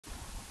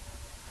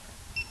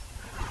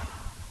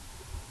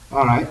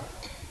All right,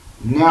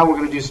 now we're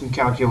going to do some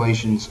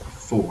calculations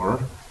for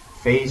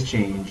phase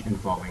change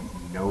involving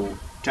no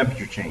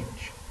temperature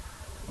change.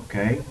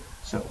 Okay,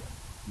 so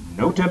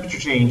no temperature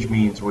change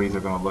means we're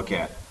either going to look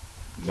at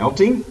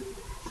melting,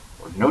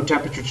 or no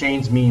temperature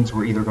change means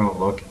we're either going to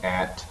look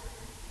at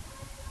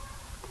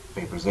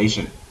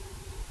vaporization.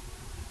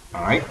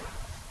 All right,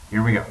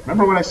 here we go.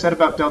 Remember what I said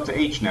about delta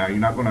H now.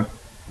 You're going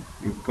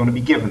to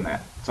be given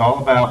that. It's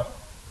all about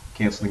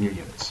canceling your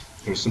units.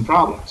 Here's some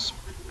problems.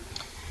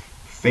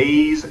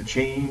 Phase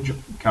change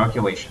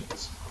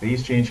calculations.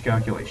 Phase change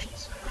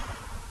calculations.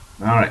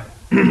 All right.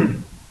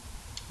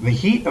 The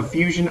heat of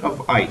fusion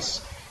of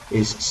ice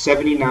is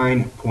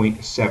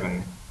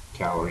 79.7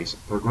 calories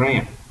per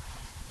gram.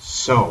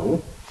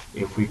 So,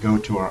 if we go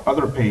to our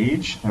other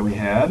page that we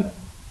had,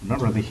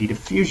 remember the heat of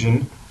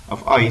fusion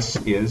of ice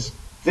is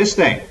this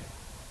thing.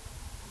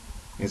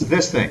 It's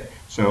this thing.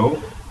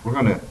 So, we're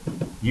going to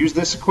use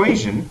this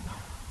equation,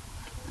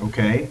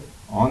 okay,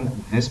 on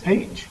this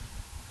page.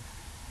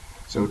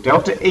 So,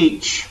 delta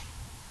H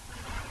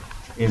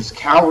is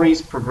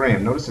calories per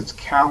gram. Notice it's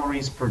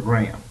calories per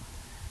gram.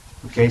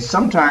 Okay,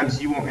 sometimes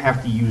you won't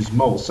have to use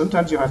moles.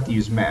 Sometimes you'll have to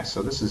use mass.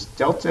 So this is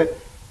delta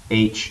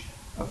H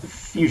of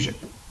fusion.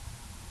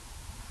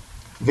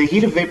 The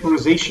heat of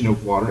vaporization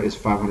of water is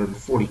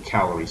 540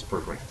 calories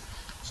per gram.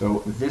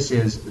 So this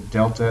is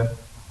delta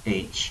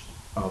H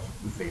of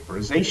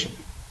vaporization.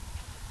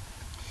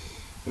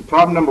 In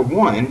problem number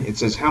 1, it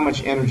says how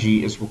much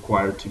energy is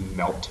required to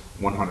melt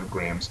 100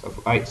 grams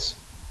of ice.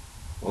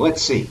 Well,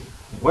 let's see.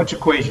 Which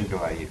equation do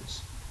I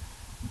use?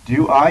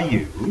 Do I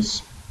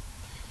use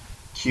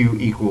Q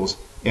equals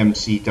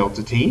mc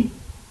delta T,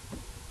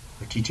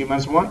 or T2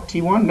 minus 1,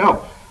 T1?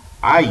 No.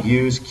 I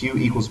use Q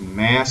equals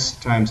mass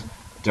times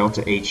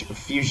delta H of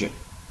fusion.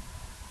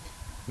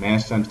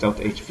 Mass times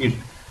delta H of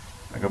fusion.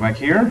 I go back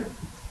here,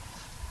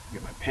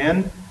 get my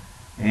pen,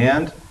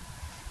 and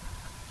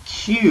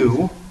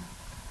Q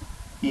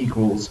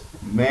equals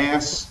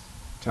mass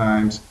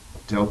times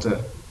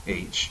delta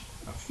H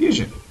of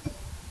fusion.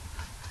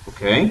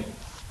 Okay?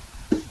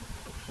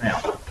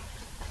 Now,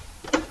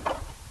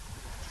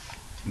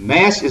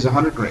 mass is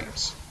 100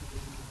 grams.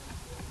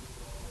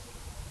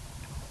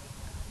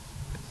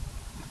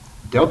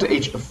 Delta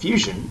H of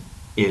fusion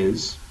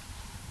is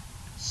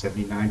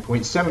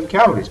 79.7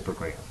 calories per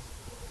gram.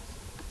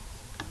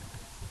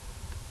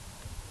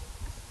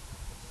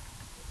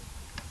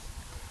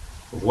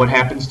 What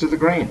happens to the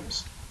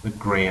grams? The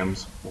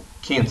grams will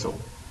cancel.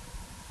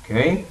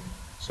 Okay?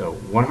 So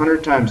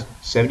 100 times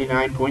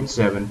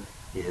 79.7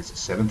 is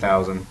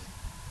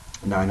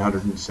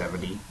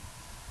 7,970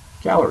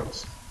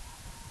 calories.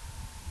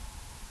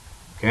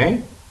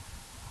 Okay?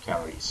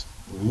 Calories.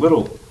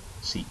 Little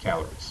c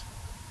calories.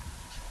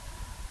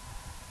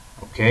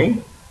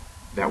 Okay?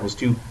 That was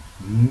to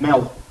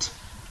melt.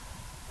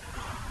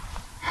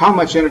 How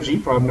much energy,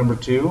 problem number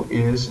 2,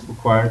 is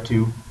required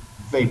to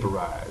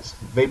vaporize?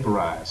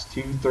 Vaporize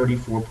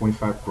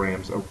 234.5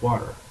 grams of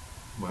water.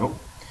 Well,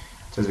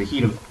 it says the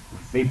heat of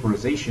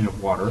vaporization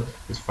of water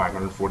is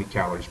 540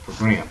 calories per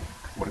gram.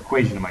 What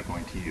equation am I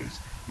going to use?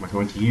 Am I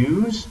going to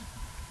use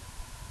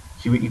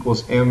Q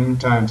equals m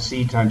times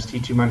c times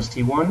T2 minus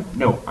T1?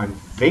 No, I'm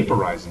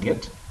vaporizing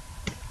it.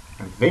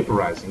 I'm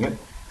vaporizing it.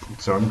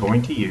 So I'm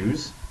going to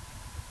use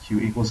Q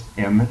equals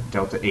m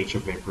delta H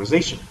of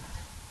vaporization.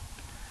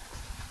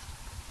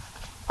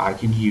 I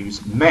can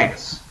use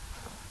mass.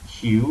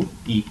 Q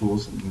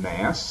equals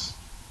mass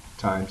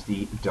times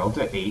the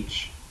delta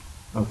H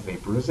of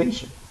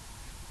vaporization.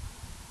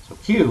 So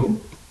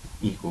Q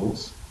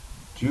equals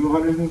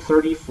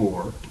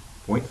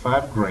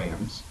 234.5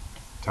 grams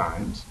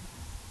times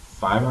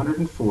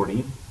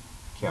 540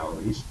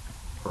 calories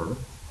per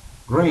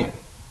gram.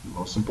 The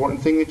most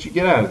important thing that you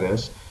get out of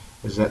this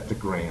is that the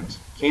grams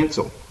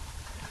cancel.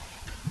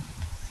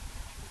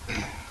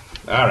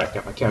 All right,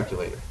 got my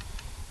calculator.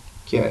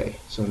 Okay,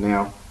 so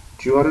now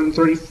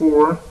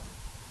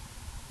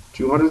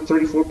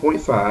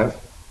 234.5.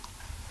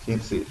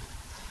 Can't see it.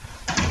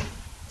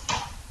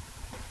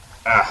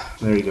 Ah,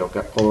 there you go.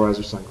 Got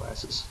polarizer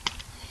sunglasses.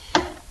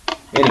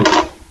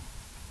 Anyway,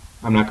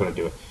 I'm not going to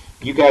do it.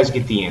 You guys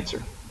get the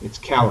answer. It's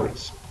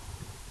calories.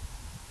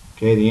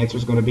 Okay, the answer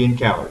is going to be in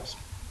calories.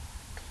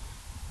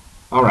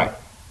 All right.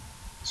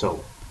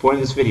 So the point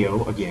of this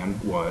video, again,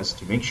 was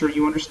to make sure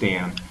you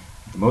understand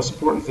the most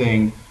important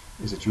thing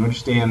is that you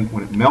understand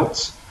when it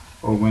melts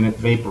or when it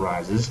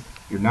vaporizes,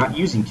 you're not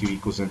using Q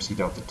equals mc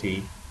delta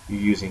T. You're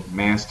using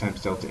mass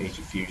times delta H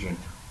of fusion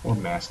or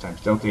mass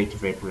times delta H of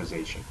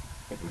vaporization.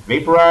 If it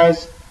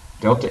vaporizes,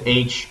 delta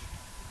H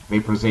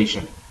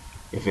vaporization.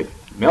 If it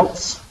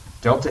melts,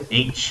 delta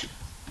H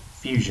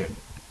fusion.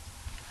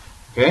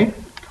 Okay?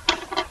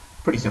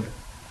 Pretty simple.